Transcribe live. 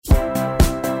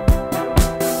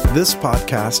This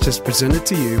podcast is presented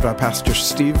to you by Pastor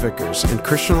Steve Vickers and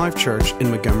Christian Life Church in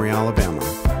Montgomery, Alabama.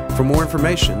 For more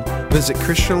information, visit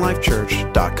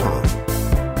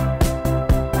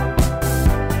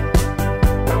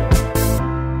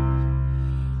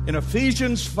ChristianLifeChurch.com. In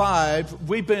Ephesians 5,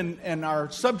 we've been in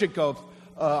our subject of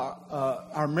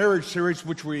our marriage series,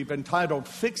 which we've entitled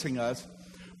Fixing Us.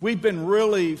 We've been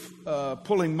really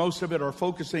pulling most of it or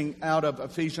focusing out of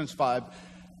Ephesians 5.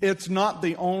 It's not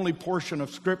the only portion of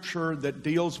Scripture that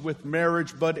deals with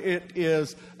marriage, but it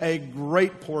is a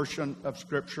great portion of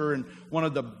Scripture and one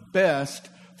of the best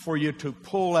for you to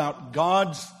pull out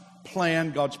God's plan,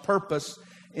 God's purpose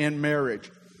in marriage.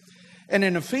 And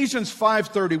in Ephesians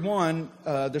 5:31,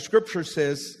 the Scripture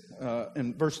says,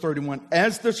 in verse 31,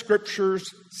 as the Scriptures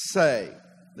say,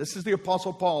 this is the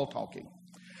Apostle Paul talking,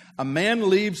 a man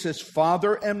leaves his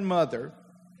father and mother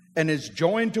and is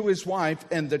joined to his wife,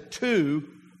 and the two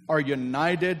are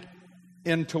united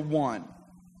into one.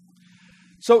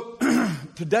 So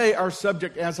today our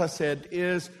subject, as I said,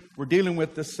 is we're dealing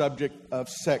with the subject of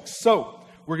sex. So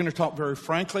we're going to talk very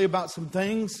frankly about some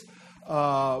things.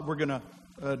 We're going to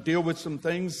deal with some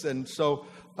things. And so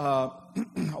I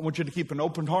want you to keep an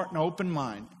open heart and an open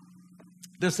mind.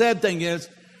 The sad thing is,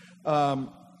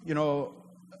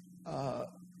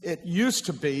 it used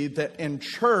to be that in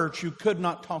church you could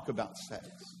not talk about sex.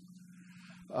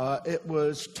 It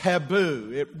was taboo.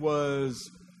 It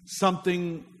was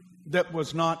something that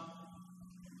was not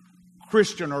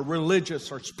Christian or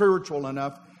religious or spiritual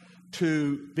enough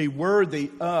to be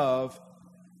worthy of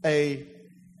a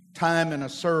time and a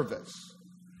service.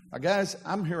 Now, guys,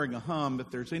 I'm hearing a hum.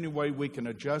 If there's any way we can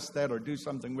adjust that or do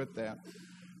something with that.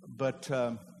 But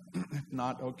if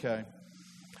not, okay.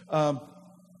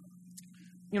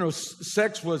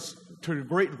 Sex was, to a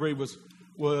great degree, was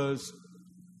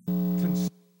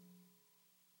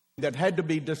that had to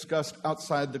be discussed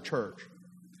outside the church.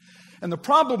 And the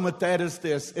problem with that is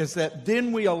this, is that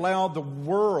then we allow the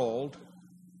world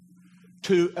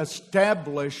to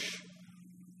establish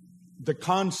the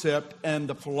concept and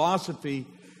the philosophy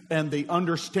and the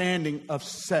understanding of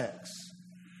sex.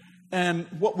 And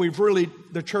what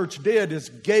the church did is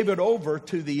gave it over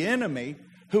to the enemy,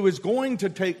 who is going to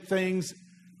take things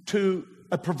to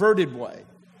a perverted way.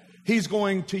 He's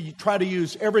going to try to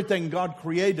use everything God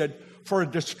created for a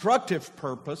destructive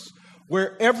purpose,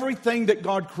 where everything that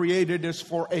God created is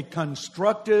for a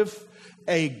constructive,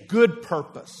 a good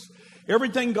purpose.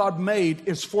 Everything God made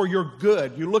is for your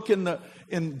good. You look in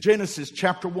Genesis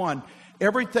chapter 1,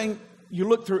 everything, you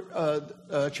look through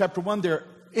chapter 1 there,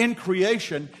 in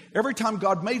creation, every time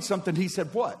God made something, He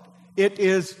said what? It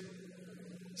is,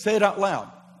 say it out loud.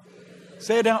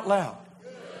 Say it out loud.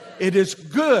 It is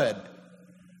good.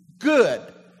 Good.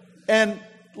 And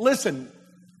listen,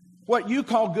 what you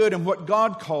call good and what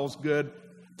God calls good,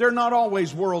 they're not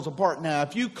always worlds apart. Now,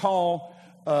 if you call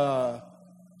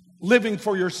living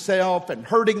for yourself and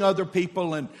hurting other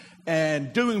people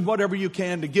and doing whatever you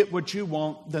can to get what you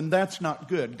want, then that's not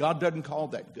good. God doesn't call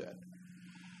that good.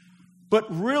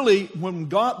 But really, when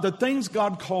the things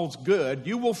God calls good,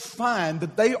 you will find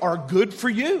that they are good for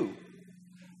you.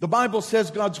 The Bible says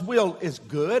God's will is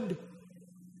good.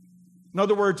 In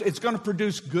other words, it's going to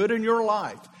produce good in your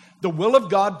life. The will of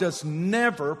God does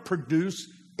never produce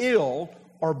ill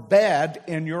or bad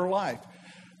in your life.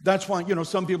 That's why,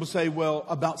 some people say, well,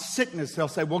 about sickness, they'll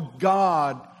say, well,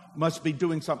 God must be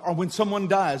doing something. Or when someone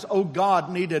dies, oh,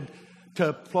 God needed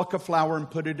to pluck a flower and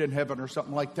put it in heaven or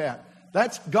something like that.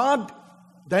 That's God.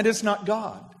 That is not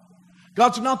God.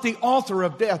 God's not the author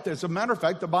of death. As a matter of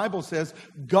fact, the Bible says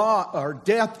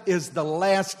death is the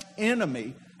last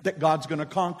enemy that God's going to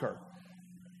conquer.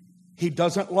 He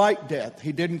doesn't like death.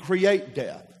 He didn't create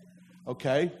death.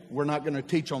 Okay? We're not going to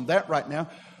teach on that right now.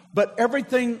 But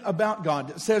everything about God,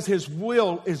 it says His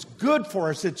will is good for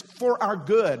us. It's for our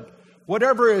good.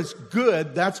 Whatever is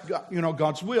good, that's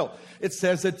God's will. It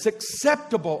says it's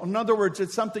acceptable. In other words,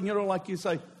 it's something, like you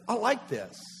say, I like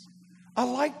this. I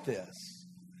like this.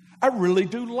 I really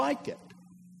do like it.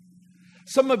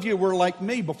 Some of you were like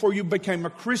me. Before you became a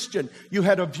Christian, you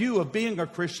had a view of being a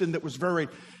Christian that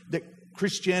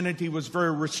Christianity was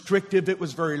very restrictive. It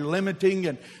was very limiting.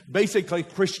 And basically,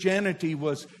 Christianity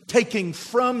was taking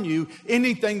from you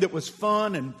anything that was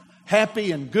fun and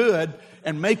happy and good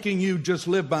and making you just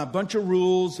live by a bunch of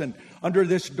rules and under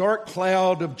this dark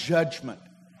cloud of judgment.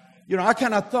 I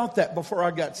kind of thought that before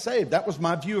I got saved. That was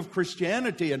my view of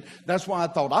Christianity. And that's why I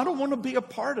thought, I don't want to be a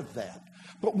part of that.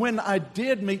 But when I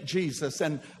did meet Jesus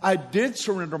and I did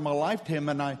surrender my life to Him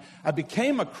and I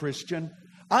became a Christian,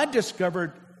 I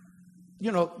discovered,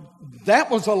 that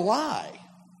was a lie.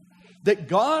 That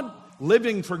God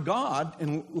living for God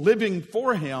and living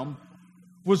for Him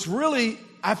was really,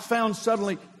 I found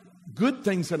suddenly good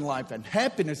things in life and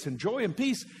happiness and joy and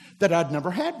peace that I'd never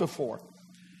had before.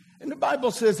 And the Bible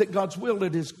says that God's will,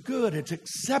 it is good, it's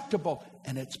acceptable,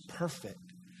 and it's perfect.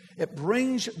 It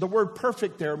brings, the word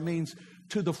perfect there means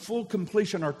to the full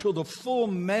completion or to the full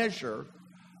measure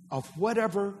of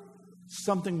whatever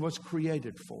something was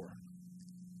created for.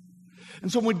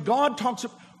 And so when God talks,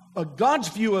 God's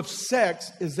view of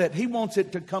sex is that He wants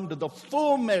it to come to the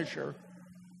full measure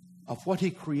of what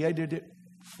He created it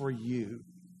for you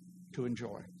to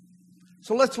enjoy.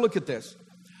 So let's look at this.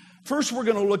 First, we're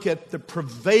going to look at the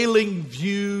prevailing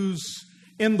views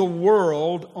in the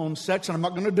world on sex, and I'm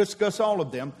not going to discuss all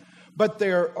of them, but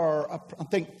there are, I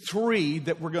think, 3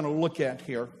 that we're going to look at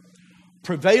here.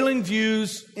 Prevailing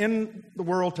views in the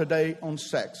world today on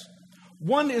sex.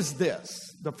 One is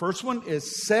this. The first one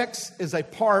is sex is a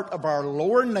part of our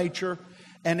lower nature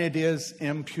and it is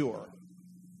impure.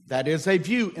 That is a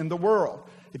view in the world.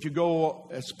 If you go,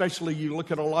 especially you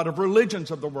look at a lot of religions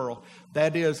of the world,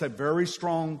 that is a very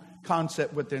strong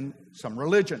concept within some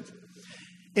religions.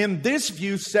 In this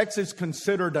view, sex is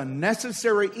considered a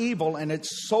necessary evil and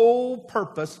its sole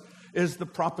purpose is the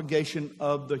propagation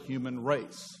of the human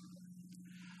race.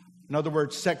 In other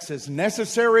words, sex is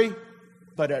necessary,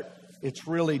 but it's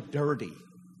really dirty.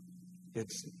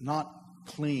 It's not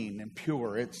clean and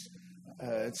pure. It's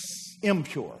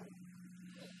impure.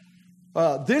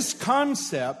 This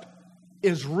concept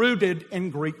is rooted in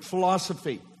Greek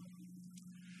philosophy.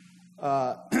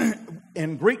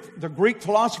 The Greek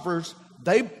philosophers,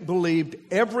 they believed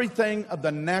everything of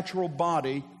the natural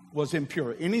body was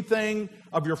impure. Anything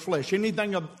of your flesh,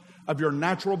 anything of your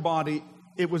natural body,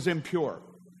 it was impure.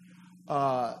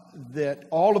 That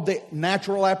all of the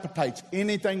natural appetites,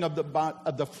 anything of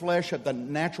the flesh of the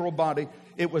natural body,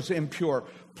 it was impure.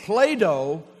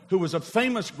 Plato, who was a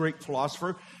famous Greek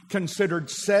philosopher, considered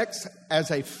sex as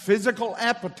a physical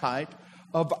appetite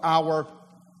of our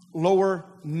lower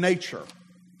nature.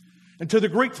 And to the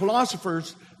Greek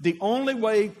philosophers, the only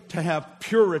way to have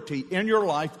purity in your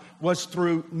life was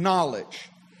through knowledge.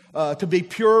 To be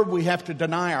pure, we have to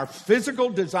deny our physical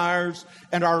desires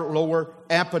and our lower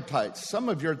appetites. Some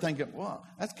of you are thinking, well,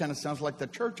 that kind of sounds like the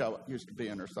church I used to be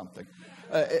in or something.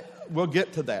 We'll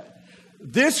get to that.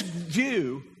 This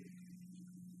view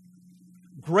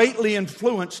greatly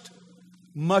influenced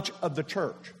much of the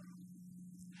church.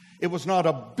 It was not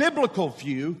a biblical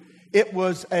view. It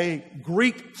was a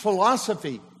Greek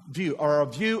philosophy view, or a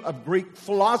view of Greek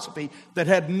philosophy that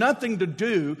had nothing to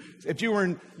do. If you were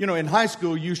in high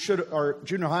school, you should, or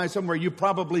junior high somewhere, you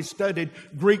probably studied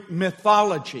Greek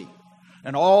mythology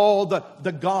and all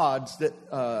the gods that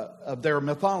of their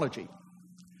mythology.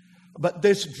 But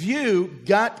this view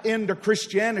got into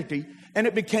Christianity and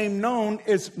it became known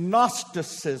as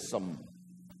Gnosticism.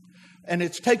 And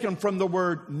it's taken from the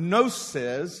word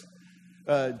gnosis,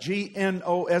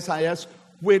 Gnosis,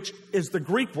 which is the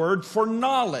Greek word for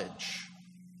knowledge,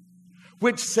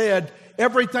 which said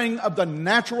everything of the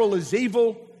natural is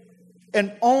evil,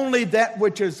 and only that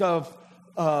which is of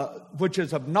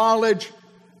knowledge,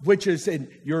 which is in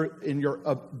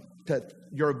your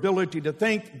ability to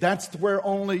think. That's where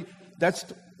only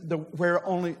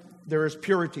there is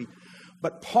purity.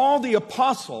 But Paul the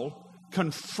Apostle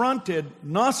confronted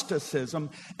Gnosticism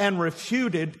and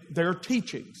refuted their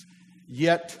teachings.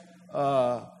 Yet,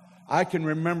 I can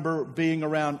remember being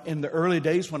around in the early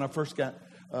days when I first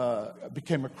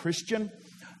became a Christian.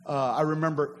 I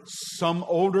remember some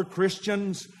older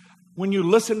Christians, when you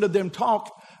listen to them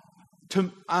talk,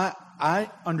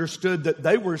 I understood that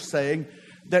they were saying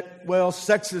that, well,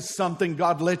 sex is something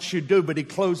God lets you do, but He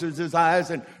closes His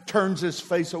eyes and turns His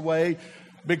face away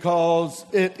because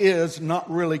it is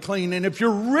not really clean. And if you're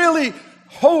really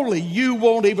holy, you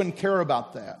won't even care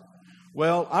about that.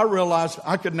 Well, I realized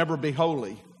I could never be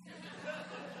holy.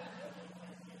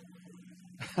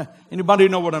 Anybody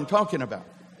know what I'm talking about?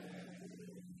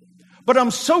 But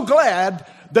I'm so glad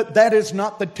that that is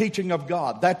not the teaching of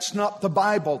God. That's not the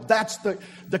Bible. That's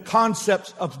the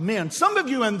concepts of men. Some of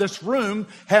you in this room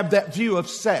have that view of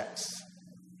sex.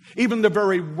 Even the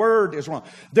very word is wrong.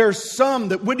 There's some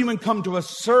that wouldn't even come to a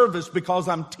service because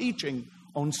I'm teaching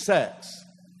on sex.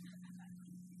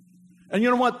 And you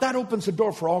know what? That opens the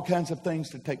door for all kinds of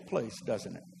things to take place,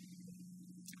 doesn't it?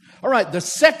 All right, the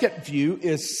second view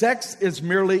is sex is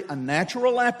merely a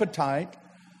natural appetite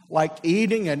like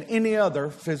eating and any other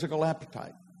physical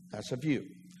appetite. That's a view.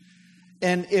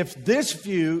 And if this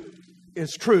view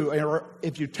is true, or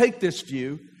if you take this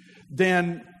view,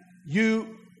 then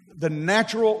the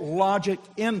natural logic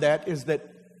in that is that,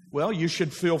 well, you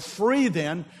should feel free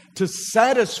then to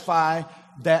satisfy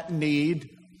that need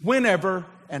whenever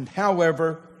and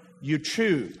however you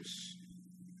choose.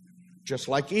 Just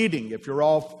like eating. If you're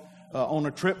off on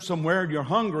a trip somewhere and you're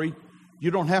hungry,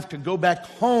 you don't have to go back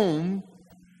home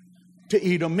to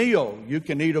eat a meal. You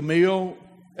can eat a meal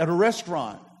at a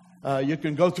restaurant. You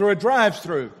can go through a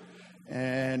drive-through.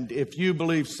 And if you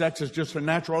believe sex is just a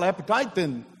natural appetite,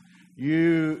 then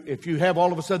if you have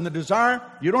all of a sudden the desire,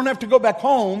 you don't have to go back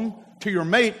home to your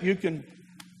mate. You can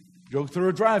go through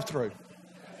a drive-through.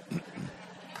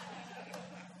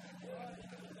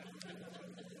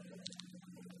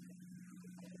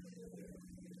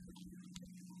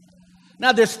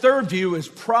 Now, this third view is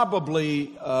probably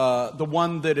the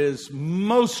one that is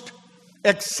most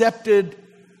accepted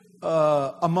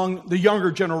among the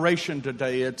younger generation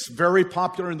today. It's very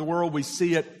popular in the world. We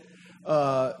see it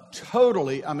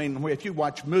totally. I mean, if you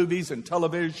watch movies and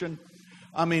television,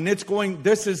 I mean,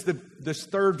 this is this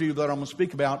third view that I'm going to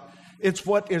speak about. It's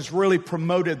what is really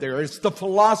promoted there. It's the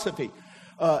philosophy.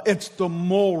 It's the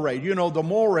more. You know, the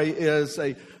more is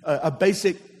a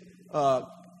basic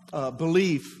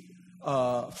belief,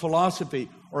 philosophy,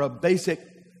 or a basic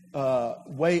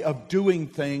way of doing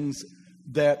things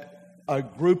that a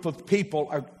group of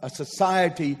people, a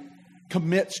society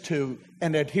commits to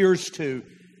and adheres to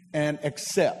and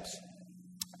accepts.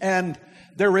 And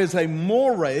there is a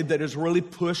moray that is really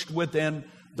pushed within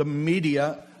the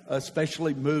media,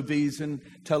 especially movies and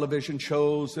television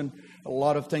shows and a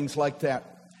lot of things like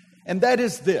that. And that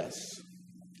is this.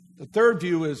 The third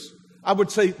view is, I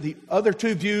would say the other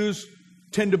two views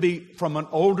tend to be from an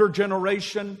older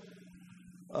generation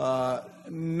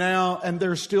now, and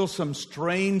there's still some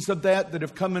strains of that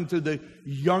have come into the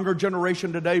younger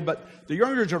generation today, but the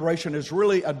younger generation has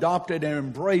really adopted and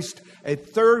embraced a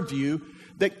third view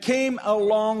that came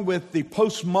along with the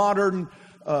postmodern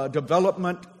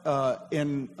development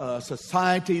in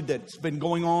society that's been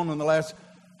going on in the last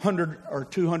 100 or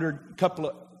 200, couple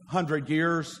of 100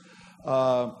 years,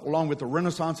 along with the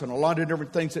Renaissance and a lot of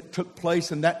different things that took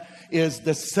place, and that is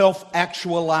the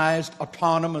self-actualized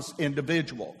autonomous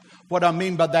individual. What I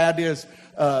mean by that is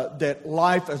that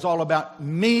life is all about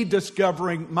me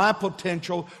discovering my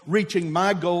potential, reaching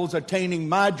my goals, attaining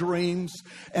my dreams,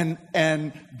 and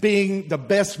being the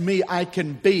best me I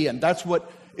can be. And that's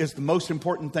what is the most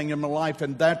important thing in my life,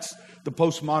 and that's the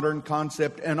postmodern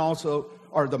concept, and also,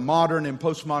 or the modern and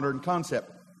postmodern concept.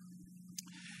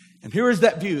 And here is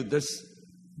that view.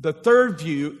 The third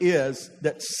view is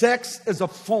that sex is a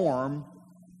form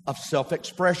of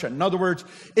self-expression. In other words,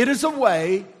 it is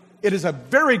a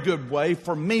very good way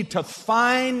for me to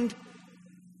find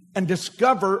and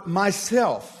discover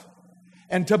myself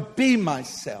and to be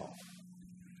myself.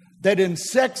 That in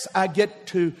sex I get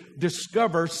to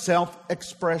discover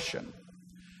self-expression.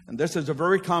 And this is a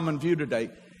very common view today.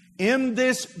 In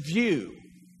this view,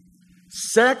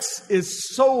 sex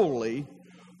is solely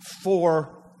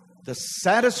for the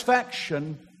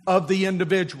satisfaction of the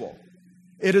individual.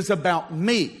 It is about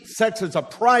me. Sex is a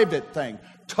private thing,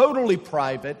 totally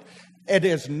private. It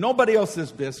is nobody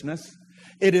else's business.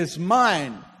 It is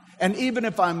mine. And even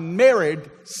if I'm married,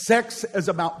 sex is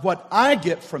about what I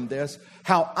get from this,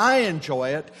 how I enjoy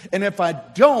it. And if I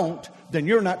don't, then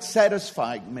you're not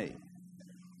satisfying me.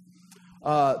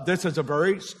 This is a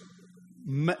very,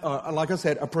 like I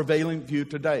said, a prevailing view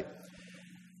today.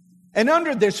 And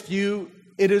under this view,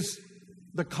 it is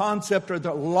the concept or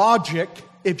the logic.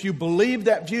 If you believe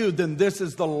that view, then this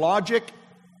is the logical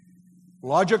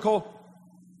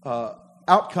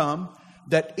outcome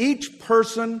that each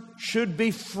person should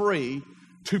be free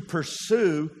to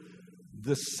pursue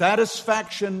the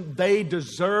satisfaction they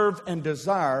deserve and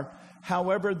desire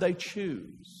however they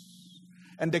choose.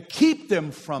 And to keep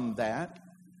them from that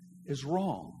is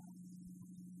wrong.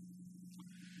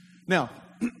 Now,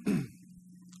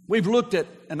 we've looked at,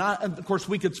 and of course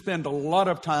we could spend a lot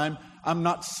of time. I'm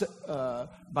not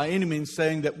by any means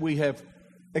saying that we have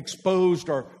exposed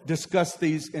or discussed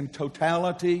these in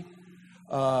totality.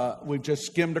 We've just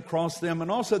skimmed across them.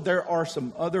 And also there are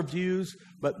some other views,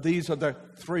 but these are the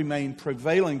three main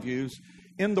prevailing views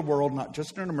in the world, not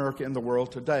just in America, in the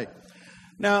world today.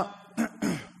 Now,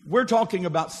 we're talking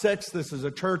about sex. This is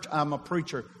a church. I'm a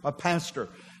preacher, a pastor.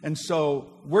 And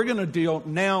so we're going to deal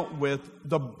now with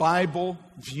the Bible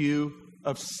view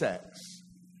of sex.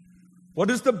 What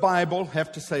does the Bible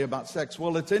have to say about sex?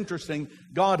 Well, it's interesting.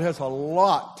 God has a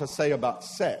lot to say about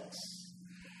sex.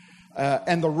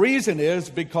 And the reason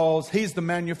is because He's the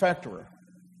manufacturer.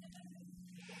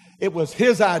 It was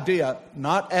His idea,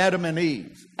 not Adam and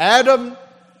Eve's. God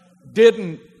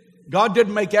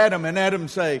didn't make Adam and Adam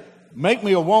say, make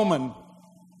me a woman,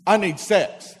 I need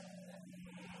sex.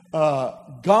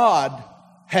 God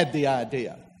had the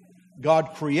idea.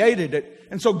 God created it.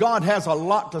 And so God has a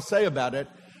lot to say about it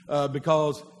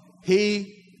because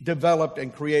He developed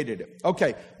and created it.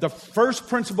 Okay, the first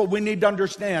principle we need to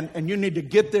understand, and you need to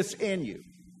get this in you.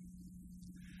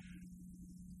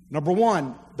 Number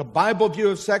one, the Bible view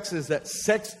of sex is that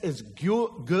sex is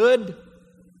good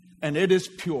and it is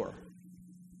pure.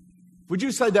 Would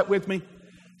you say that with me?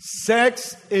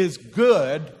 Sex is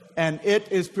good and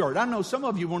it is pure. I know some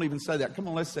of you won't even say that. Come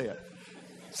on, let's say it.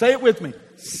 Say it with me.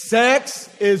 Sex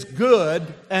is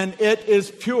good and it is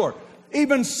pure.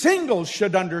 Even singles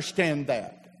should understand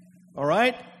that. All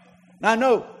right? Now I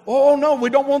know, oh no, we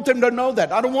don't want them to know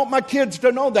that. I don't want my kids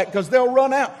to know that because they'll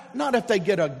run out. Not if they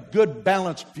get a good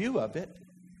balanced view of it.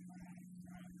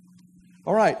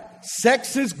 All right.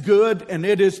 Sex is good and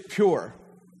it is pure.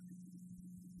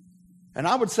 And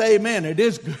I would say, amen, it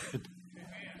is good.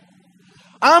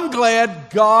 I'm glad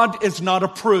God is not a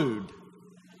prude.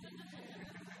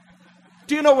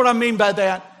 Do you know what I mean by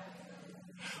that?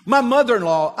 My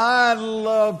mother-in-law, I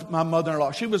loved my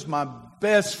mother-in-law. She was my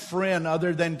best friend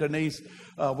other than Denise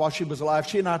while she was alive.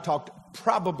 She and I talked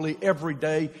probably every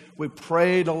day. We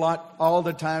prayed a lot all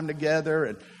the time together,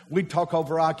 and we'd talk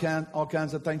over all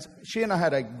kinds of things. She and I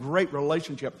had a great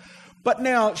relationship. But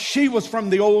now she was from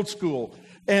the old school,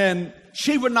 and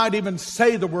she would not even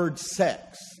say the word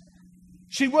sex.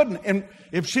 She wouldn't. And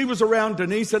if she was around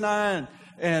Denise and I,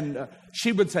 and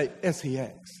she would say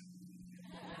sex.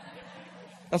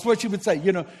 That's what she would say.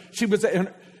 You know, she would say,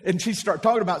 and she'd start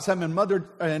talking about something, and Mother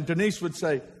and Denise would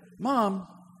say, Mom,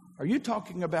 are you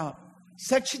talking about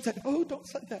sex? She said, oh, don't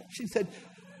say that.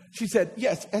 She said,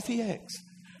 yes, sex.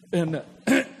 And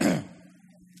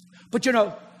but you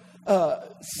know,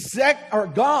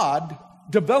 God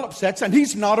developed sex, and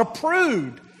He's not a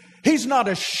prude. He's not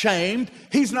ashamed.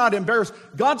 He's not embarrassed.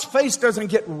 God's face doesn't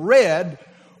get red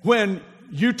when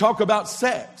you talk about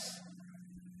sex.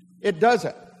 It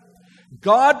doesn't.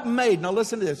 God made, now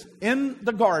listen to this, in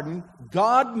the garden,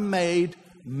 God made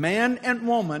man and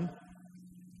woman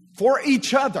for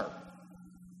each other.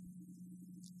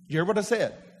 You hear what I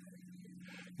said?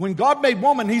 When God made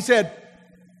woman, He said,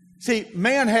 see,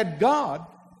 man had God,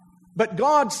 but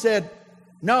God said,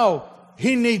 no,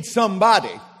 he needs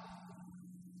somebody.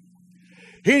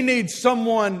 He needs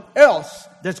someone else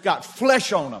that's got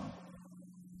flesh on him.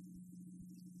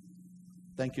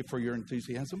 Thank you for your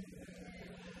enthusiasm.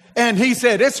 And He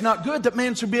said, it's not good that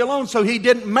man should be alone, so He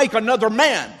didn't make another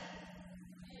man.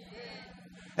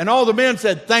 And all the men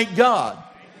said, thank God.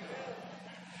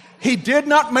 He did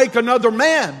not make another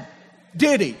man,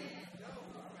 did He?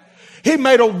 He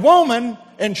made a woman,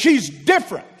 and she's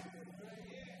different.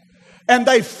 And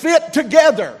they fit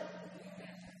together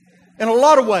in a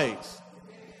lot of ways.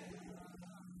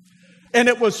 And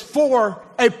it was for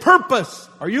a purpose.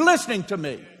 Are you listening to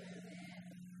me?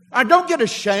 I don't get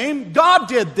ashamed. God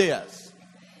did this.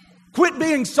 Quit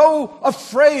being so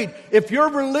afraid. If your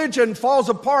religion falls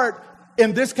apart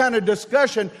in this kind of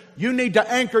discussion, you need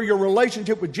to anchor your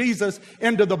relationship with Jesus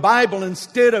into the Bible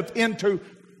instead of into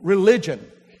religion.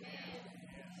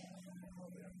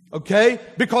 Okay?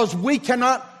 Because we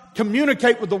cannot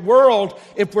communicate with the world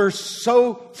if we're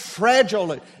so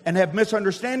fragile and have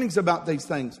misunderstandings about these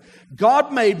things.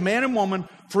 God made man and woman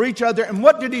for each other. And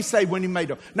what did He say when He made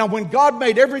them? Now, when God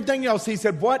made everything else, He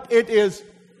said, what? It is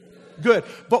good.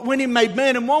 But when He made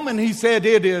man and woman, He said,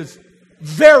 it is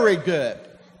very good.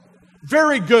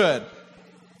 Very good.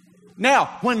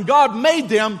 Now, when God made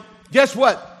them, guess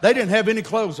what? They didn't have any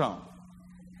clothes on.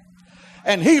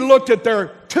 And He looked at their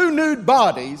two nude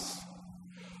bodies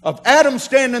of Adam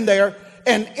standing there,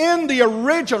 and in the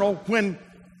original,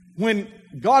 when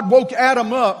God woke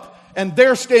Adam up, and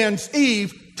there stands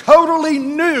Eve, totally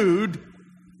nude,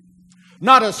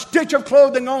 not a stitch of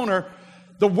clothing on her,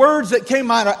 the words that came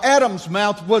out of Adam's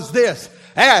mouth was this: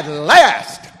 at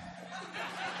last.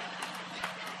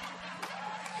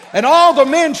 And all the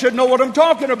men should know what I'm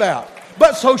talking about,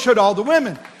 but so should all the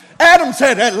women. Adam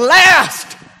said, at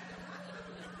last.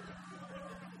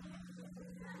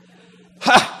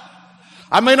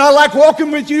 I may not like walking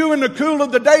with you in the cool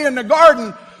of the day in the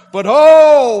garden, but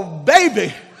oh,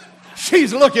 baby,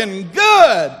 she's looking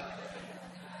good.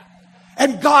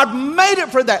 And God made it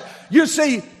for that. You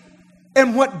see,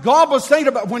 and what God was saying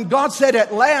about, when God said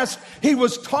at last, He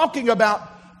was talking about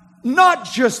not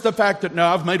just the fact that, no,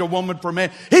 I've made a woman for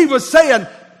man. He was saying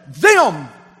them,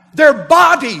 their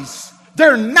bodies,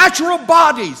 their natural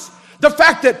bodies. The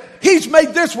fact that He's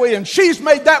made this way and she's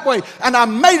made that way, and I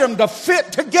made them to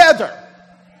fit together.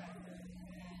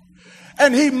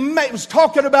 And He was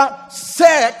talking about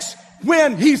sex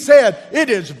when He said, it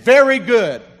is very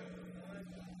good.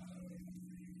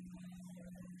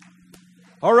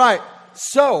 All right,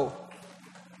 so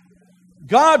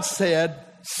God said,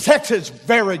 sex is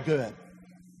very good.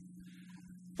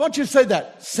 Why don't you say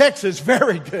that? Sex is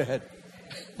very good.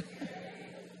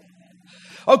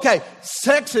 Okay,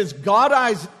 sex is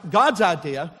God's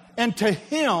idea, and to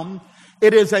Him,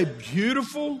 it is a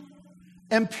beautiful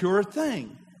and pure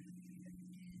thing.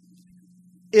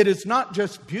 It is not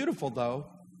just beautiful, though.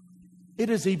 It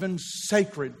is even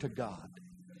sacred to God.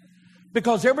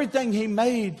 Because everything He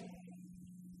made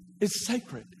is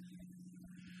sacred.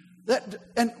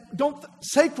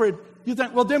 Sacred, you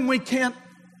think, well, then we can't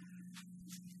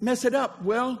mess it up.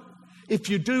 Well, if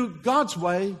you do God's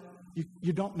way,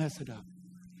 you don't mess it up.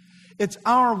 It's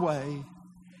our way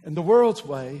and the world's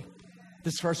way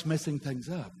that starts messing things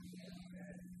up.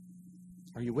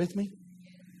 Are you with me?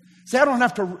 See, I don't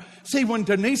have to... See, when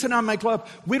Denise and I make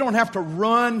love, we don't have to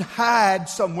run, hide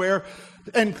somewhere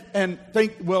and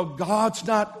think, well, God's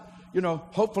not,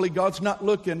 hopefully God's not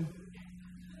looking.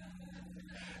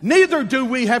 Neither do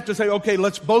we have to say, okay,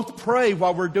 let's both pray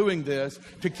while we're doing this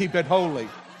to keep it holy.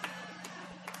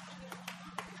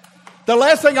 The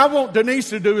last thing I want Denise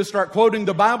to do is start quoting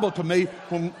the Bible to me.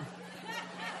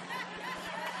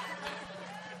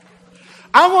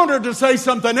 I want her to say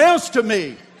something else to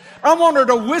me. I want her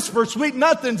to whisper sweet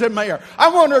nothings in my ear. I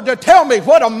want her to tell me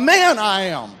what a man I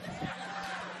am.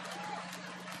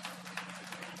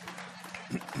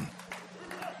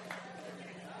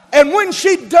 And when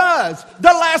she does,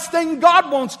 the last thing God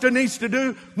wants Denise to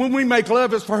do when we make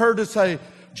love is for her to say,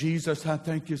 Jesus, I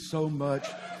thank you so much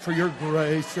for your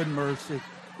grace and mercy.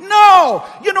 No!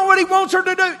 You know what He wants her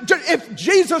to do? If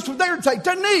Jesus was there and say,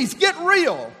 Denise, get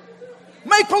real.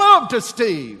 Make love to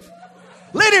Steve.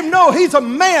 Let him know he's a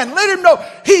man. Let him know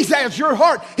he has your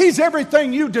heart. He's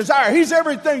everything you desire. He's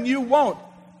everything you want.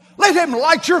 Let him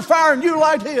light your fire and you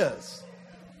light his.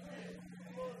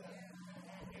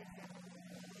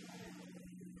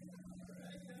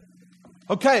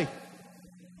 Okay.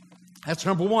 That's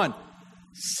number one.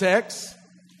 Sex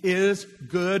is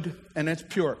good and it's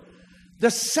pure. The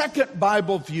second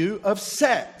Bible view of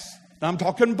sex. Now I'm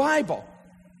talking Bible.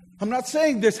 I'm not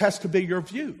saying this has to be your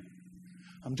view.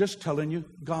 I'm just telling you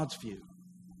God's view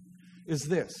is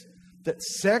this, that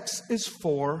sex is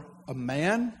for a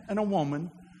man and a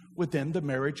woman within the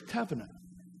marriage covenant.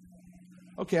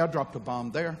 Okay, I dropped a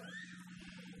bomb there.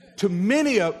 To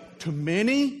many,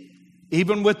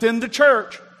 even within the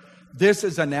church, this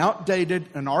is an outdated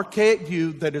and archaic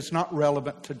view that is not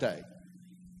relevant today.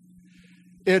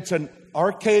 It's an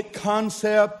archaic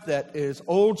concept that is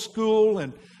old school,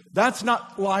 and that's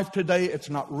not life today.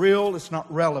 It's not real. It's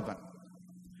not relevant.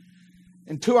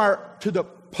 And to the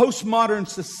postmodern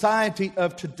society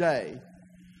of today,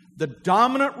 the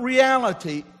dominant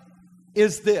reality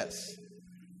is this: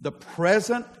 the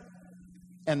present,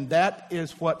 and that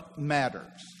is what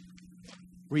matters.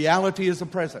 Reality is the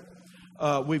present.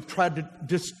 We've tried to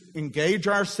disengage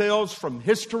ourselves from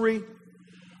history,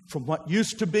 from what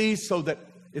used to be, so that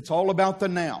it's all about the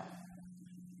now.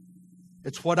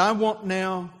 It's what I want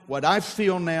now, what I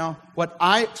feel now, what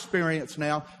I experience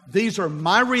now. These are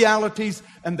my realities,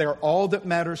 and they're all that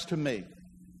matters to me.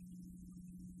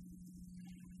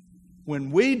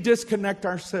 When we disconnect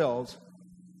ourselves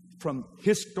from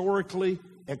historically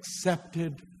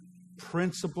accepted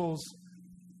principles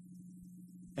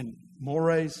and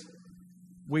mores,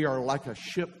 we are like a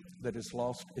ship that has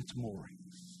lost its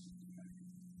moorings.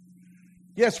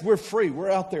 Yes, we're free.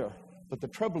 We're out there. But the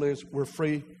trouble is, we're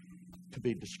free to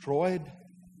be destroyed,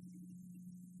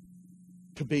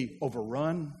 to be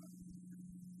overrun,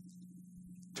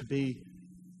 to be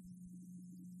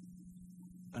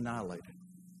annihilated.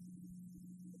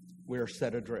 We are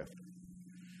set adrift.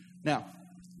 Now,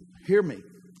 hear me.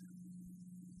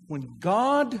 When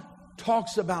God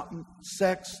talks about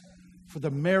sex for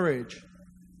the marriage,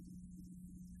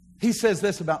 He says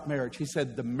this about marriage. He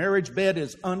said the marriage bed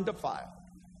is undefiled.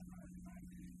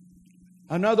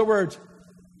 In other words,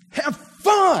 have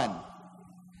fun.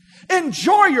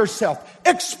 Enjoy yourself.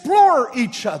 Explore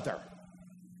each other.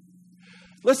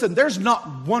 Listen, there's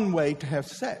not one way to have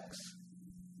sex.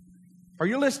 Are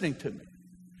you listening to me?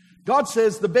 God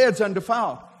says the bed's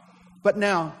undefiled. But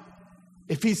now,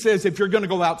 if He says if you're going to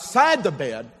go outside the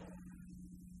bed,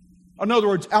 in other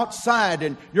words, outside,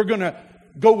 and you're going to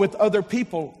go with other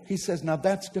people, He says, now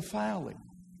that's defiling.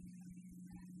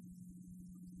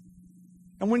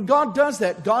 And when God does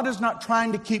that, God is not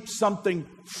trying to keep something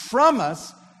from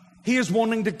us. He is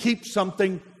wanting to keep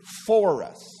something for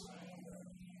us.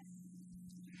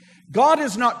 God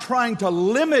is not trying to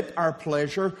limit our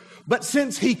pleasure, but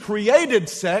since He created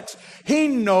sex, He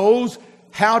knows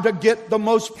how to get the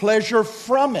most pleasure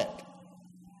from it,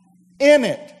 in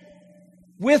it,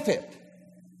 with it.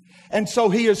 And so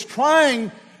he is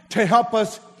trying to help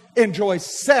us enjoy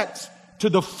sex to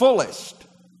the fullest.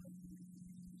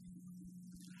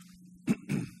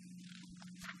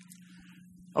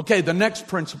 Okay, the next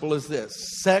principle is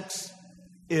this. Sex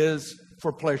is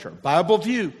for pleasure. Bible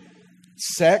view,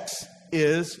 sex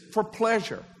is for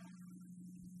pleasure.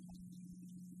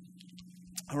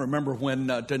 I remember when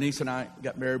Denise and I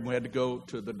got married, we had to go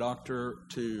to the doctor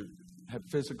to have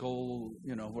physical,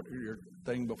 what your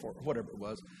thing before, whatever it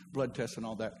was, blood tests and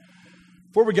all that.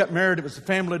 Before we got married, it was a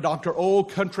family doctor,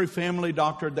 old country family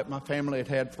doctor that my family had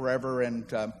had forever. And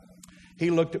he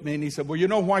looked at me and he said, well, you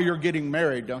know why you're getting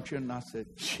married, don't you? And I said,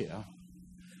 yeah.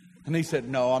 And he said,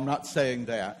 no, I'm not saying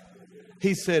that.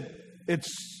 He said,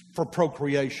 it's for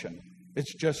procreation.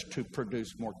 It's just to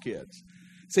produce more kids.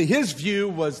 See, his view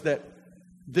was that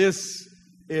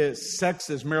sex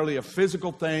is merely a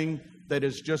physical thing that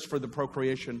is just for the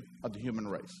procreation of the human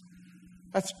race.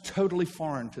 That's totally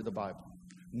foreign to the Bible.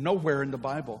 Nowhere in the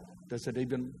Bible does it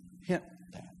even hint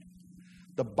that.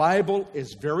 The Bible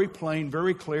is very plain,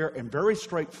 very clear, and very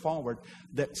straightforward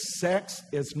that sex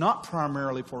is not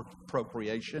primarily for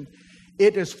procreation.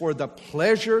 It is for the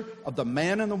pleasure of the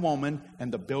man and the woman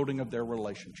and the building of their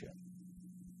relationship.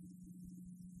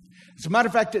 As a matter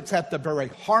of fact, it's at the very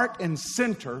heart and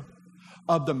center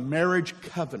of the marriage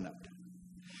covenant.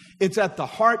 It's at the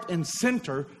heart and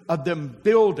center of them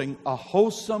building a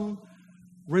wholesome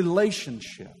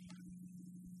relationship.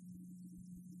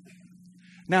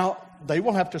 Now, they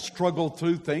will have to struggle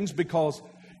through things because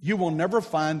you will never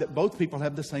find that both people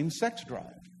have the same sex drive.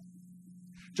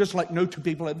 Just like no two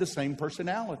people have the same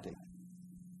personality.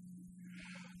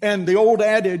 And the old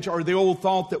adage or the old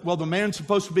thought that, well, the man's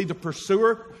supposed to be the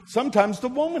pursuer, sometimes the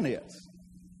woman is.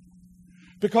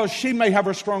 Because she may have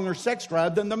a stronger sex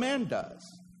drive than the man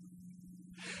does.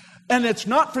 And it's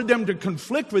not for them to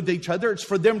conflict with each other, it's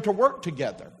for them to work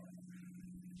together.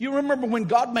 You remember when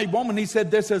God made woman, He said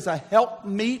this is a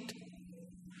helpmeet.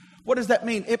 What does that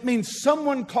mean? It means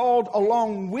someone called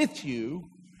along with you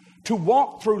to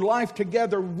walk through life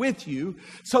together with you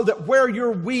so that where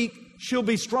you're weak, she'll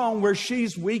be strong. Where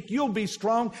she's weak, you'll be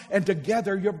strong. And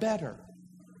together you're better.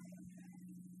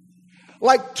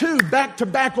 Like two back to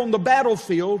back on the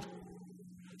battlefield,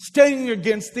 standing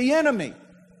against the enemy.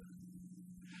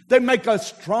 They make a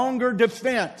stronger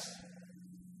defense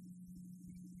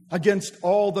against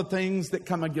all the things that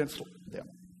come against them.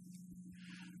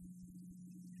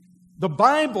 The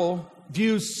Bible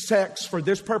views sex for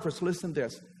this purpose. Listen to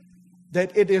this.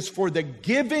 That it is for the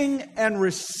giving and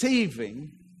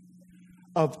receiving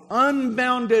of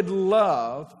unbounded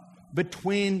love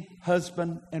between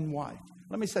husband and wife.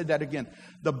 Let me say that again.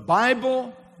 The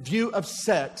Bible view of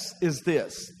sex is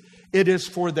this. It is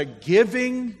for the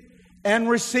giving and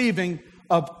receiving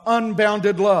of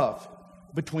unbounded love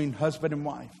between husband and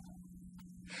wife.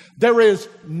 There is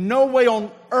no way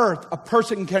on earth a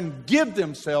person can give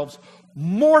themselves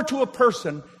more to a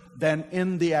person than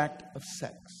in the act of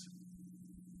sex.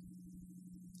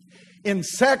 In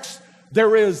sex,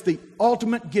 there is the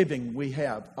ultimate giving we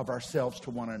have of ourselves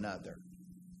to one another.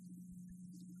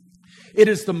 It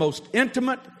is the most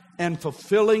intimate and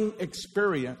fulfilling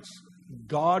experience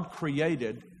God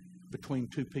created between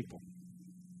two people.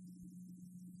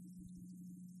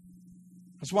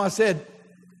 That's why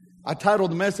I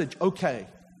titled the message, okay,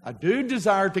 I do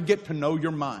desire to get to know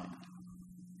your mind,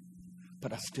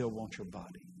 but I still want your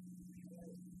body.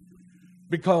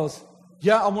 Because,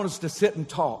 I want us to sit and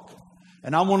talk,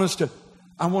 and I want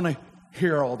to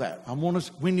hear all that.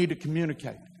 We need to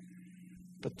communicate.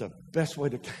 But the best way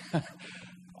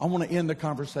I want to end the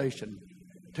conversation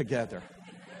together.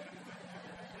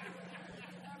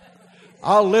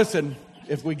 I'll listen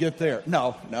if we get there.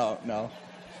 No.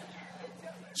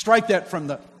 Strike that from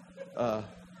the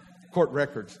court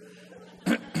records.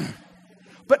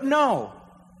 But no.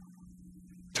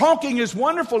 Talking is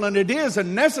wonderful, and it is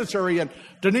and necessary. And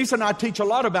Denise and I teach a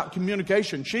lot about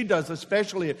communication. She does,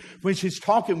 especially when she's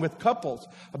talking with couples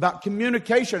about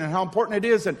communication and how important it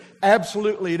is. And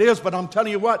absolutely it is. But I'm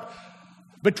telling you what,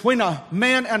 between a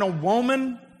man and a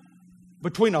woman,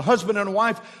 between a husband and a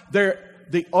wife,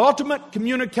 the ultimate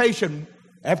communication,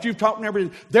 after you've talked and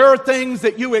everything, there are things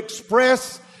that you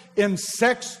express in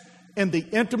sex, in the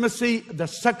intimacy, the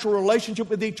sexual relationship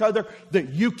with each other that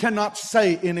you cannot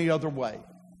say any other way.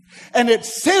 And it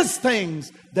says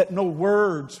things that no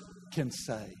words can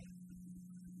say.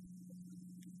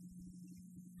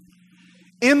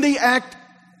 In the act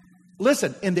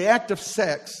of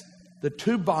sex, the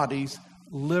two bodies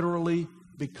literally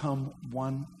become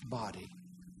one body.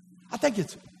 I think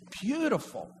it's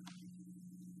beautiful.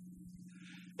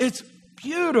 It's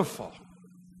beautiful.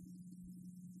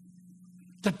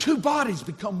 The two bodies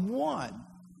become one.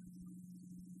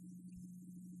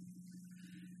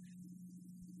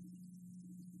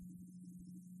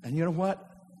 And you know what?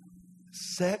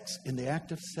 Sex, in the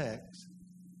act of sex,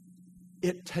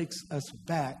 it takes us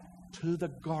back to the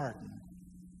garden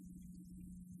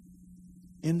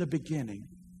in the beginning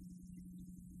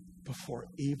before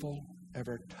evil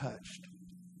ever touched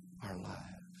our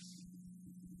lives.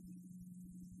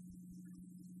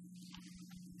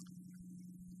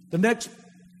 The next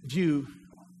view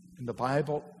in the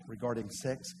Bible regarding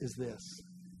sex is this.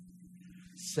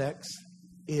 Sex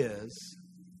is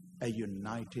a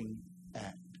uniting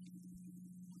act.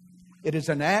 It is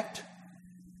an act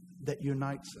that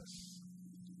unites us.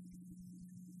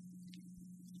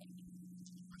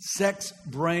 Sex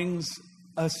brings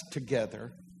us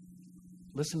together.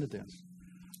 Listen to this.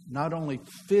 Not only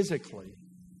physically,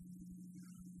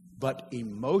 but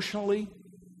emotionally.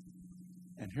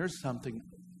 And here's something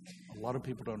a lot of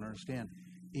people don't understand.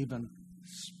 Even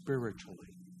spiritually.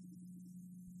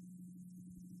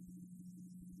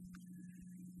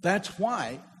 That's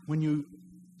why when you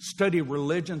study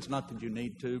religions, not that you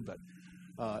need to, but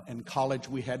in college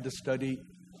we had to study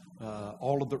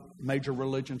all of the major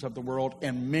religions of the world,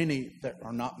 and many that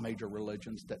are not major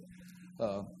religions.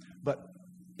 But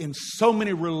in so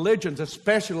many religions,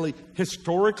 especially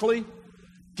historically,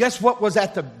 guess what was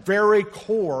at the very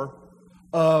core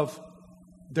of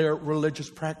their religious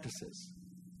practices?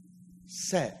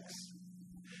 Sex.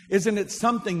 Isn't it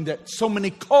something that so many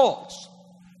cults,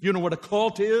 you know what a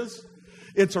cult is?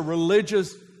 It's a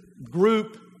religious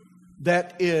group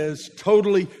that is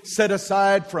totally set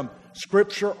aside from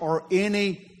Scripture or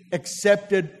any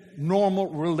accepted normal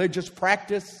religious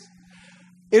practice.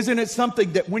 Isn't it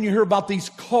something that when you hear about these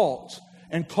cults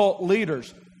and cult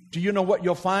leaders, do you know what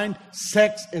you'll find?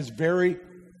 Sex is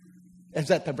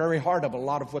at the very heart of a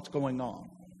lot of what's going on.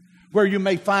 Where you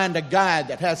may find a guy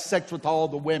that has sex with all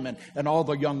the women and all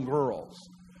the young girls.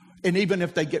 And even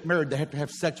if they get married, they have to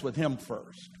have sex with him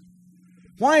first.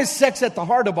 Why is sex at the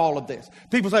heart of all of this?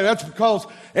 People say that's because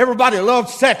everybody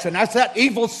loves sex and that's that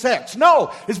evil sex.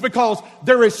 No, it's because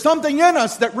there is something in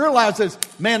us that realizes,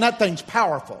 man, that thing's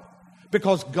powerful.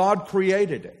 Because God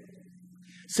created it.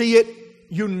 See, it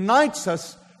unites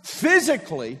us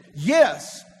physically,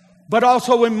 yes, but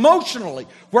also emotionally.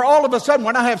 Where all of a sudden,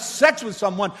 when I have sex with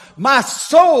someone, my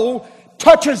soul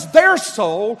touches their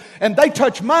soul, and they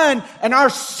touch mine, and our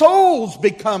souls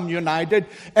become united,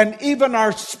 and even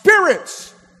our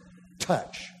spirits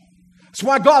touch. That's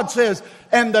why God says,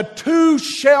 and the two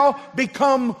shall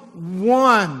become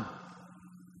one.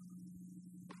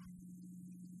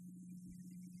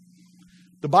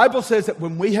 The Bible says that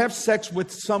when we have sex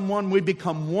with someone, we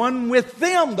become one with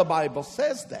them. The Bible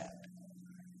says that.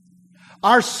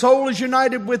 Our soul is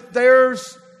united with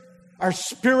theirs. Our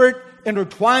spirit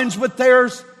intertwines with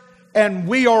theirs. And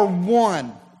we are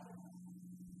one.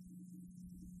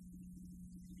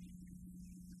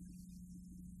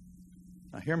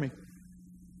 Now hear me.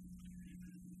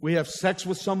 We have sex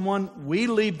with someone. We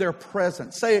leave their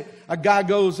presence. Say a guy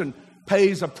goes and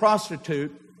pays a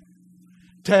prostitute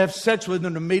to have sex with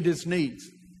him to meet his needs.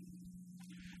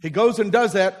 He goes and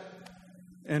does that,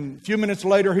 and a few minutes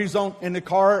later he's in the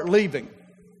car leaving.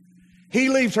 He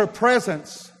leaves her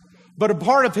presence, but a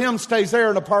part of him stays there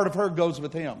and a part of her goes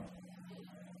with him.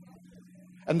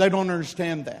 And they don't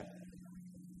understand that.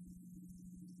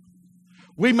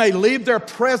 We may leave their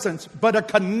presence, but a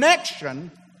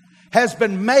connection has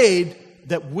been made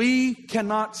that we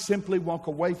cannot simply walk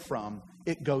away from.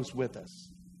 It goes with us.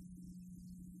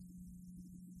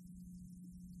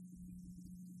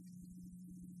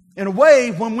 In a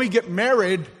way, when we get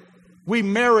married, we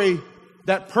marry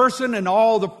that person and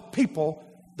all the people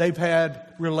they've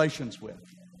had relations with.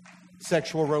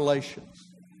 Sexual relations.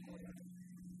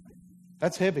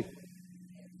 That's heavy.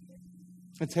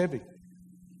 It's heavy.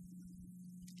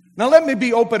 Now let me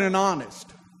be open and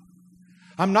honest.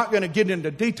 I'm not going to get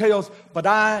into details, but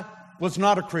I was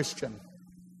not a Christian.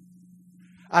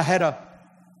 I had a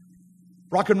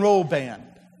rock and roll band.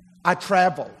 I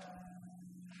traveled.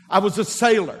 I was a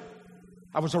sailor.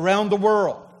 I was around the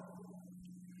world.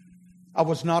 I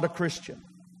was not a Christian.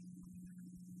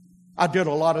 I did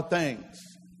a lot of things.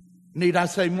 Need I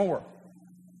say more?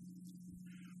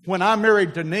 When I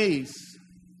married Denise,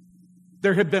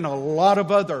 there had been a lot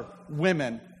of other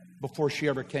women before she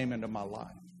ever came into my life.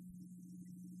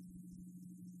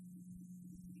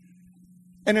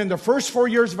 And in the first 4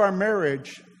 years of our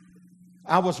marriage,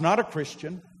 I was not a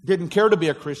Christian, didn't care to be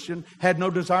a Christian, had no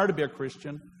desire to be a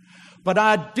Christian. But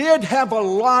I did have a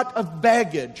lot of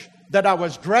baggage that I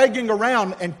was dragging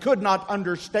around and could not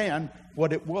understand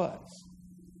what it was.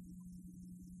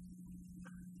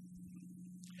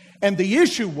 And the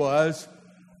issue was,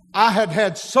 I had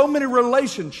had so many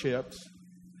relationships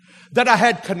that I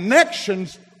had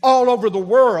connections all over the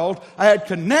world. I had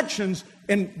connections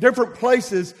in different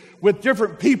places with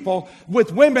different people,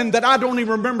 with women that I don't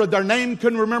even remember their name,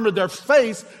 couldn't remember their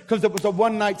face because it was a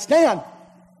one-night stand.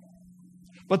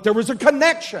 But there was a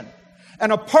connection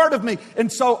and a part of me.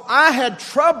 And so I had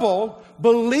trouble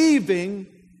believing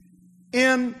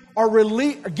in or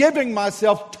giving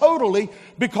myself totally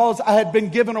because I had been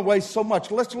given away so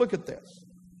much. Let's look at this.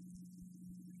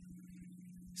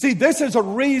 See, this is a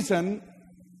reason,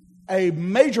 a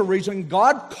major reason,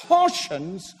 God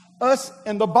cautions us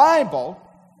in the Bible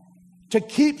to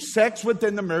keep sex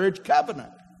within the marriage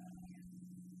covenant.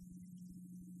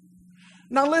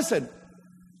 Now listen,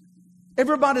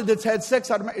 everybody that's had sex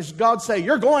out of marriage, does God say,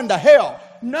 you're going to hell?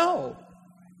 No.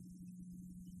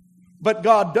 But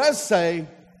God does say,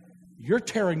 you're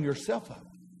tearing yourself up.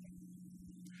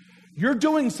 You're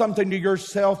doing something to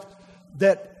yourself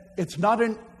that it's not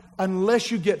unless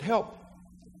you get help,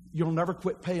 you'll never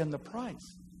quit paying the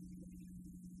price.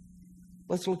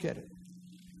 Let's look at it.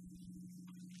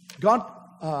 God,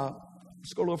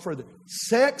 let's go a little further.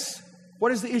 Sex,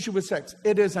 what is the issue with sex?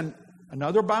 It is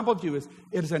another Bible view is,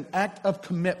 it is an act of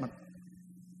commitment.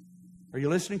 Are you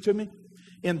listening to me?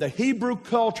 In the Hebrew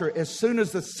culture, as soon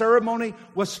as the ceremony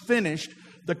was finished,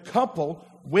 the couple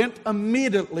went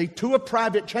immediately to a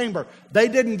private chamber. They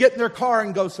didn't get in their car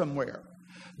and go somewhere.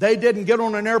 They didn't get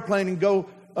on an airplane and go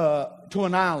to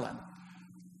an island.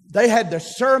 They had the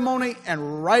ceremony,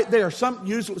 and right there,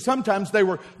 sometimes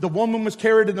the woman was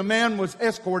carried and the man was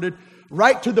escorted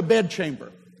right to the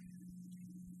bedchamber.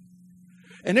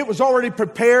 And it was already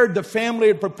prepared. The family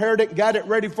had prepared it, got it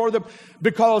ready for them,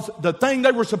 because the thing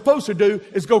they were supposed to do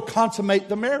is go consummate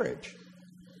the marriage.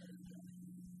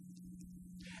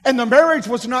 And the marriage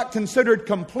was not considered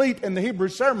complete in the Hebrew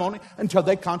ceremony until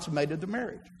they consummated the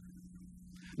marriage.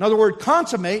 In other words,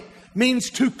 consummate means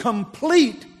to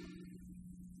complete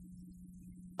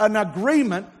an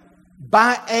agreement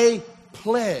by a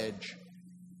pledge.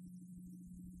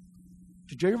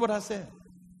 Did you hear what I said?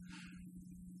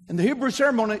 In the Hebrew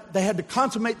ceremony, they had to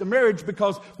consummate the marriage,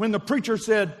 because when the preacher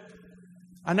said,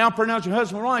 I now pronounce you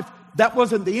husband and wife, that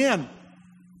wasn't the end.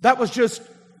 That was just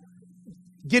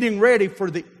getting ready for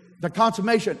the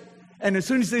consummation. And as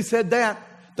soon as they said that,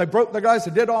 they broke the guys,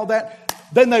 they did all that.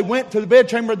 Then they went to the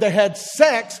bedchamber, they had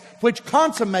sex, which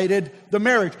consummated the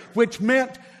marriage, which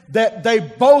meant that they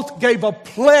both gave a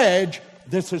pledge,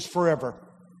 this is forever.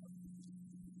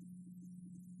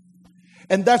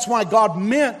 And that's why God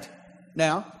meant,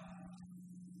 now,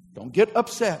 don't get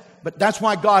upset, but that's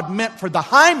why God meant for the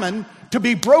hymen to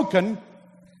be broken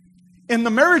in the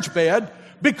marriage bed,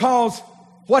 because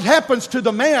what happens to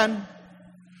the man,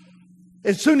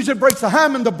 as soon as it breaks the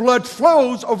hymen, the blood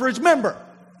flows over his member.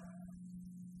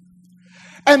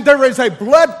 And there is a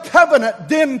blood covenant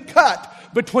then cut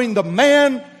between the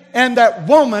man and that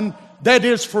woman that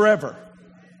is forever.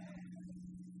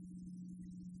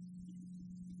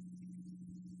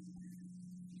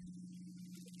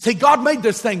 See, God made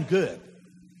this thing good.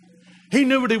 He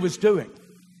knew what He was doing.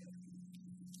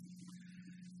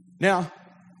 Now,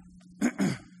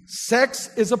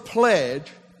 sex is a pledge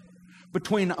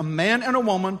between a man and a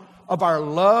woman of our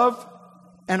love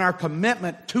and our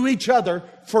commitment to each other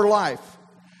for life.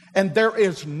 And there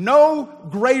is no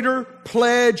greater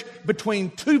pledge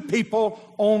between two people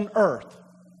on earth.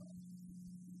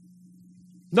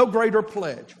 No greater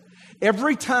pledge.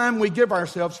 Every time we give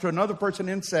ourselves to another person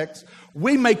in sex,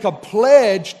 we make a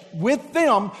pledge with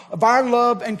them of our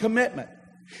love and commitment.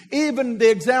 Even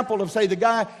the example of, say, the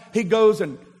guy, he goes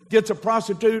and gets a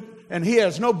prostitute, and he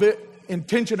has no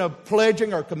intention of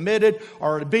pledging or committed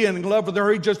or being in love with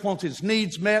her. He just wants his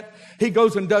needs met. He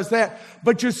goes and does that.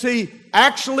 But you see,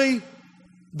 actually,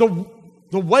 the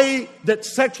way that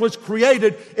sex was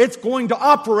created, it's going to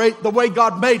operate the way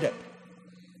God made it.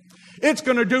 It's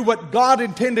going to do what God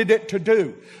intended it to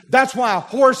do. That's why a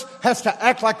horse has to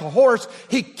act like a horse.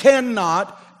 He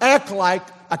cannot act like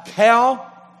a cow,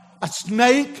 a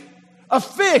snake, a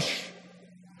fish.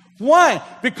 Why?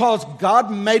 Because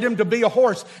God made him to be a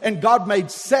horse, and God made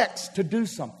sex to do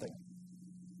something.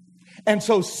 And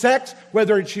so sex,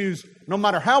 whether it's used, no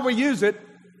matter how we use it,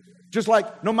 just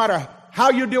like no matter how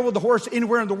you deal with the horse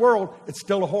anywhere in the world, it's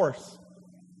still a horse.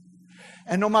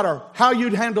 And no matter how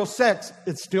you'd handle sex,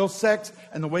 it's still sex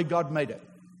and the way God made it.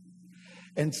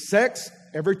 And sex,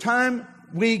 every time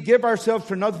we give ourselves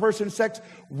to another person in sex,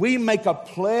 we make a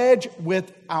pledge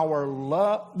with our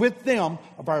love, with them,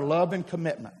 of our love and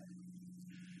commitment.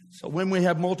 So when we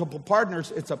have multiple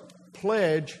partners, it's a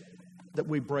pledge that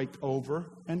we break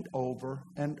over and over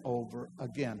and over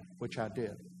again, which I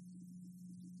did.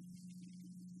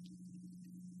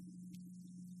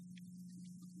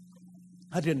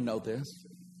 I didn't know this.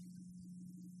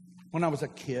 When I was a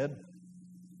kid,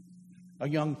 a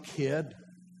young kid,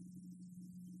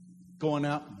 going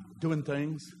out doing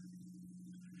things,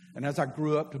 and as I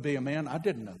grew up to be a man, I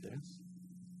didn't know this.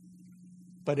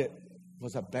 But it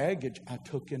was a baggage I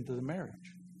took into the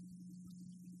marriage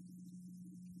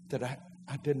that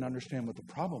I didn't understand what the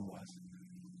problem was.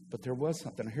 But there was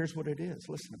something. Here's what it is.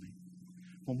 Listen to me.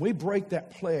 When we break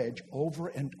that pledge over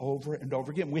and over and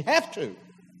over again, we have to.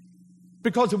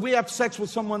 Because if we have sex with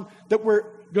someone that we're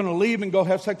going to leave and go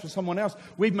have sex with someone else,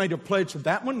 we've made a pledge to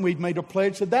that one, we've made a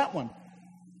pledge to that one.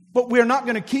 But we're not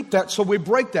going to keep that, so we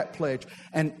break that pledge.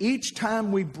 And each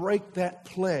time we break that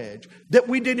pledge that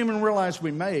we didn't even realize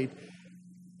we made,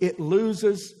 it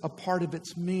loses a part of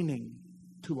its meaning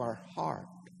to our heart.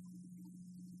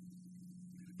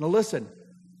 Now listen,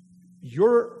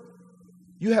 you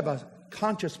have a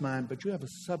conscious mind, but you have a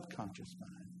subconscious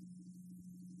mind.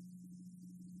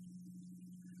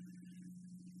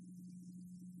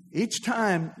 Each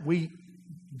time we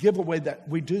give away that,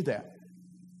 we do that,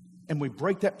 and we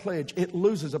break that pledge, it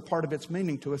loses a part of its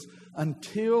meaning to us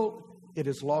until it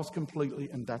is lost completely,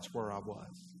 and that's where I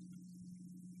was.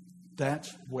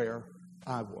 That's where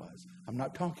I was. I'm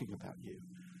not talking about you.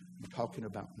 I'm talking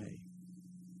about me.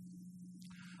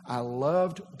 I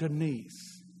loved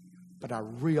Denise, but I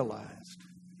realized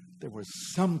there was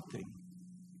something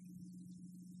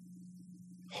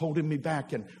holding me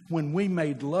back. And when we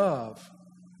made love,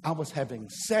 I was having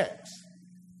sex,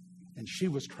 and she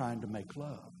was trying to make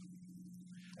love.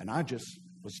 And I just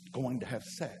was going to have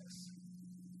sex.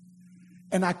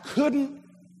 And I couldn't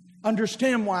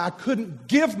understand why I couldn't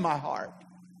give my heart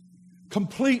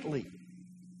completely.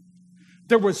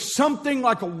 There was something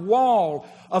like a wall,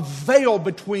 a veil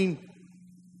between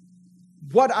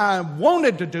what I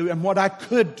wanted to do and what I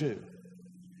could do.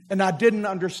 And I didn't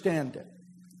understand it.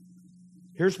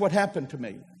 Here's what happened to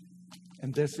me.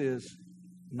 And this is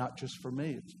not just for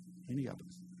me, it's any of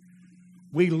us.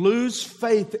 We lose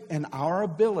faith in our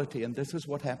ability, and this is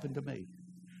what happened to me.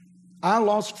 I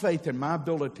lost faith in my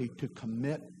ability to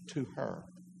commit to her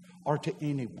or to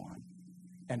anyone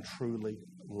and truly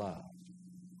love.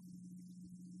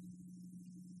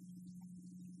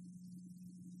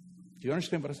 Do you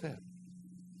understand what I said?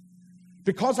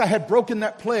 Because I had broken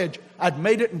that pledge, I'd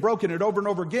made it and broken it over and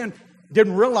over again,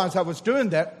 didn't realize I was doing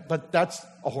that, but that's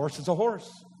a horse is a horse.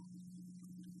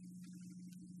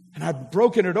 And I'd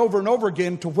broken it over and over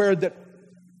again to where that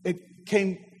it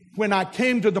came, when I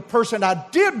came to the person I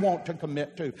did want to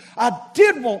commit to, I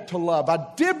did want to love,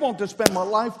 I did want to spend my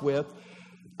life with,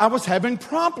 I was having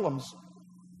problems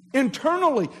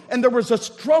internally. And there was a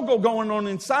struggle going on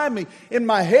inside me. In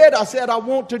my head, I said, I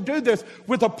want to do this.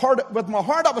 With my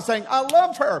heart, I was saying, I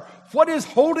love her. What is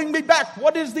holding me back?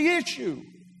 What is the issue?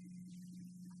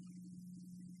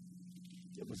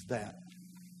 It was that.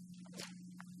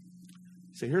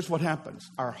 See, here's what happens.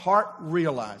 Our heart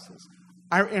realizes,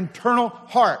 our internal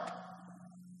heart,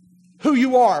 who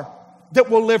you are, that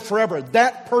will live forever.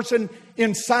 That person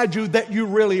inside you that you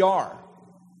really are.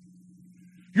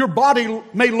 Your body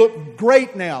may look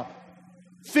great now.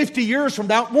 50 years from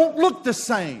now, it won't look the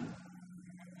same.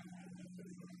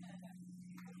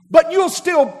 But you'll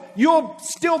still,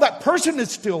 that person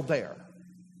is still there.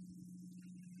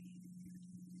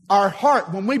 Our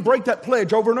heart, when we break that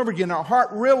pledge over and over again, our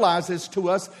heart realizes to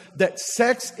us that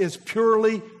sex is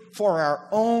purely for our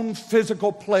own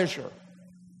physical pleasure.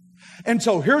 And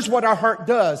so here's what our heart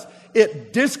does.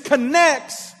 It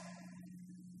disconnects.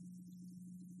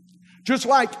 Just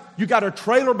like you got a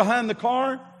trailer behind the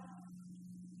car.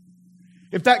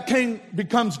 If that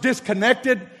becomes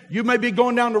disconnected, you may be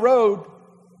going down the road,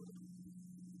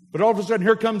 but all of a sudden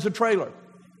here comes the trailer.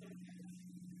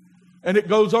 And it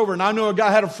goes over. And I know a guy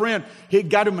had a friend. He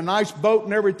got him a nice boat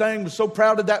and everything. Was so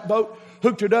proud of that boat.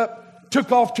 Hooked it up.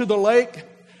 Took off to the lake.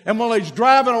 And while he's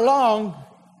driving along,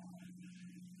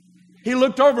 he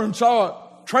looked over and saw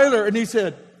a trailer. And he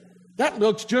said, that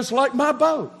looks just like my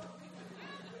boat.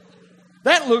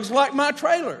 That looks like my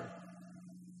trailer.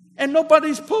 And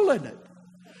nobody's pulling it.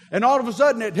 And all of a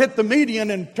sudden it hit the median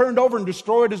and turned over and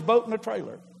destroyed his boat and the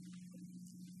trailer.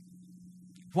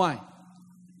 Why?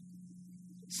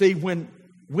 See, when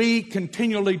we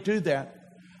continually do that,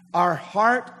 our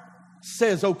heart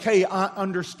says, okay, I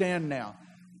understand now.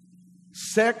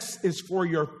 Sex is for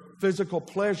your physical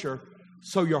pleasure.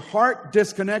 So your heart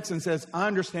disconnects and says, I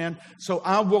understand. So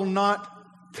I will not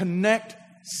connect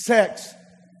sex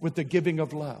with the giving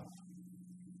of love.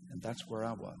 And that's where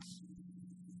I was.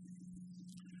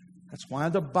 That's why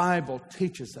the Bible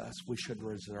teaches us we should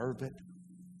reserve it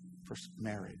for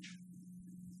marriage.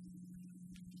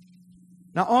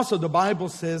 Now also the Bible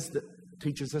says that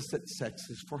teaches us that sex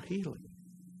is for healing.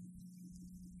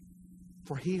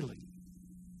 For healing.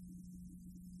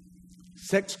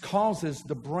 Sex causes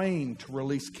the brain to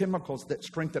release chemicals that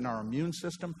strengthen our immune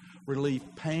system, relieve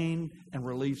pain, and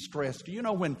relieve stress. Do you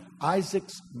know when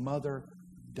Isaac's mother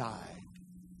died?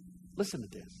 Listen to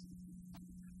this.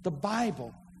 The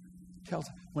Bible tells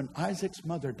us when Isaac's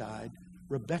mother died,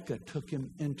 Rebekah took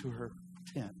him into her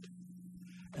tent.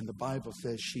 And the Bible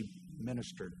says she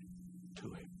ministered to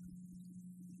him.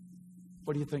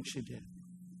 What do you think she did?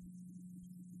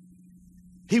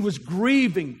 He was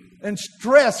grieving and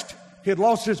stressed. He had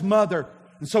lost his mother.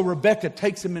 And so Rebekah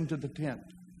takes him into the tent.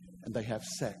 And they have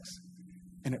sex.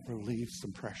 And it relieves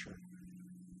some pressure,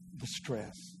 the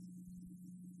stress.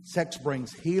 Sex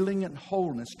brings healing and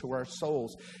wholeness to our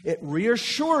souls. It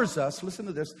reassures us, listen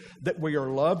to this, that we are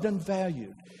loved and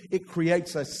valued. It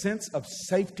creates a sense of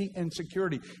safety and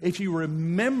security. If you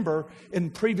remember in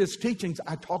previous teachings,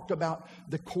 I talked about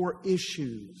the core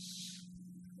issues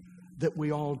that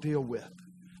we all deal with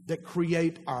that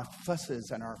create our fusses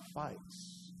and our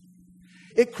fights.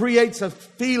 It creates a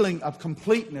feeling of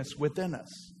completeness within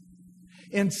us.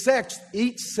 In sex,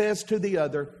 each says to the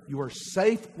other, "You are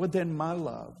safe within my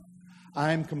love.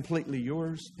 I am completely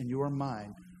yours and you are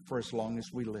mine for as long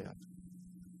as we live."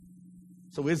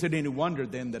 So is it any wonder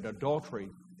then that adultery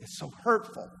is so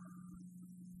hurtful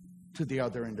to the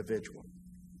other individual?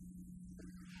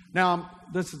 Now,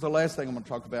 this is the last thing I'm going to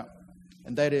talk about,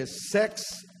 and that is sex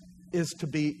is to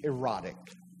be erotic.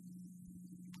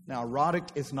 Now, erotic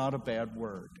is not a bad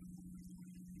word.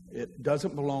 It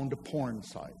doesn't belong to porn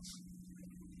sites.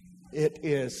 It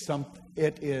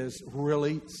is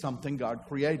really something God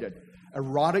created.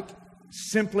 Erotic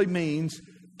simply means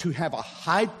to have a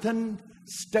heightened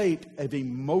state of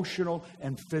emotional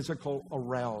and physical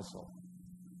arousal.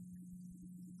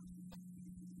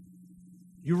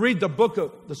 You read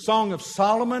the Song of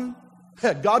Solomon,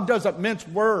 God doesn't mince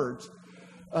words.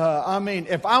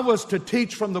 If I was to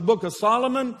teach from the book of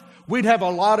Solomon, we'd have a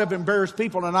lot of embarrassed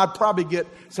people, and I'd probably get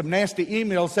some nasty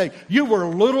emails saying, "You were a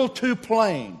little too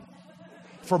plain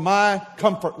for my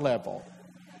comfort level.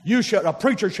 A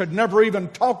preacher should never even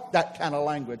talk that kind of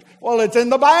language." Well, it's in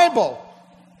the Bible.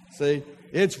 See,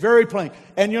 it's very plain.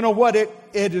 And you know what? It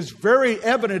is very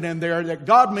evident in there that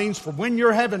God means for when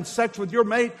you're having sex with your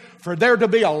mate, for there to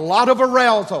be a lot of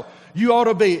arousal. You ought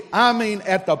to be,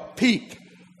 at the peak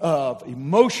of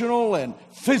emotional and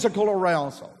physical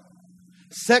arousal.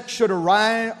 Sex should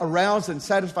arouse and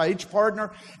satisfy each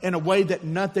partner in a way that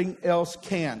nothing else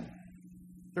can.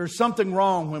 There's something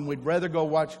wrong when we'd rather go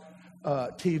watch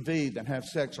TV than have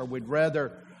sex, or we'd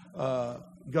rather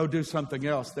go do something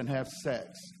else than have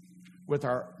sex with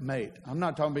our mate. I'm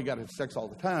not talking about you got to have sex all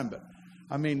the time, but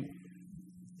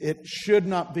it should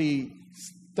not be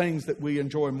things that we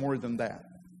enjoy more than that.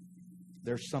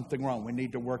 There's something wrong. We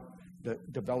need to work to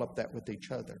develop that with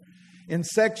each other. In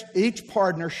sex, each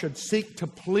partner should seek to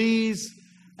please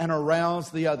and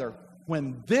arouse the other.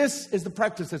 When this is the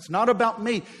practice, it's not about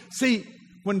me. See,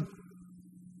 when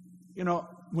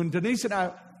Denise and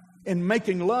I, in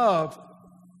making love,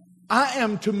 I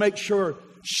am to make sure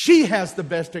she has the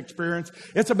best experience.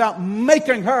 It's about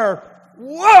making her,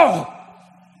 whoa!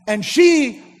 And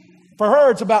for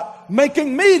her, it's about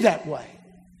making me that way.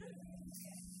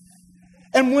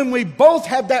 And when we both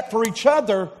have that for each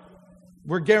other,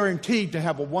 we're guaranteed to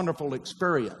have a wonderful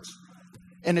experience.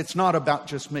 And it's not about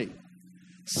just me.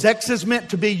 Sex is meant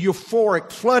to be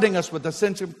euphoric, flooding us with a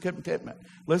sense of contentment.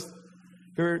 Listen,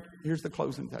 here's the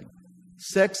closing thing.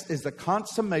 Sex is the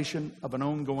consummation of an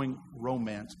ongoing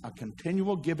romance, a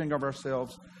continual giving of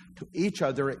ourselves to each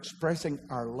other, expressing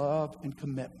our love and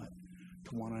commitment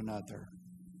to one another.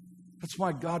 That's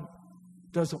why God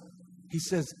He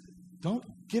says, don't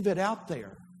give it out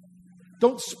there.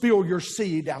 Don't spill your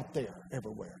seed out there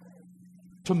everywhere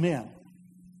to men.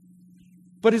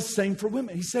 But it's the same for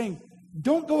women. He's saying,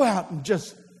 don't go out and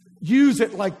just use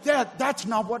it like that. That's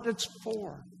not what it's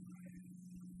for.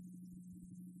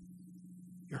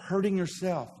 You're hurting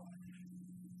yourself,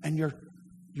 and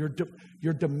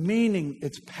you're demeaning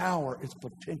its power, its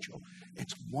potential,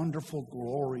 its wonderful,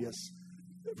 glorious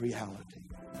reality.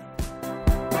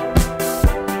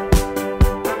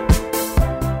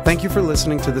 Thank you for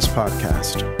listening to this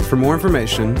podcast. For more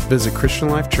information, visit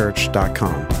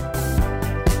ChristianLifeChurch.com.